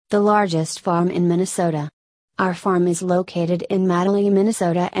the largest farm in Minnesota. Our farm is located in Madeley,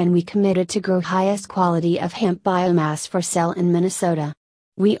 Minnesota, and we committed to grow highest quality of hemp biomass for sale in Minnesota.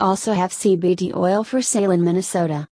 We also have CBD oil for sale in Minnesota.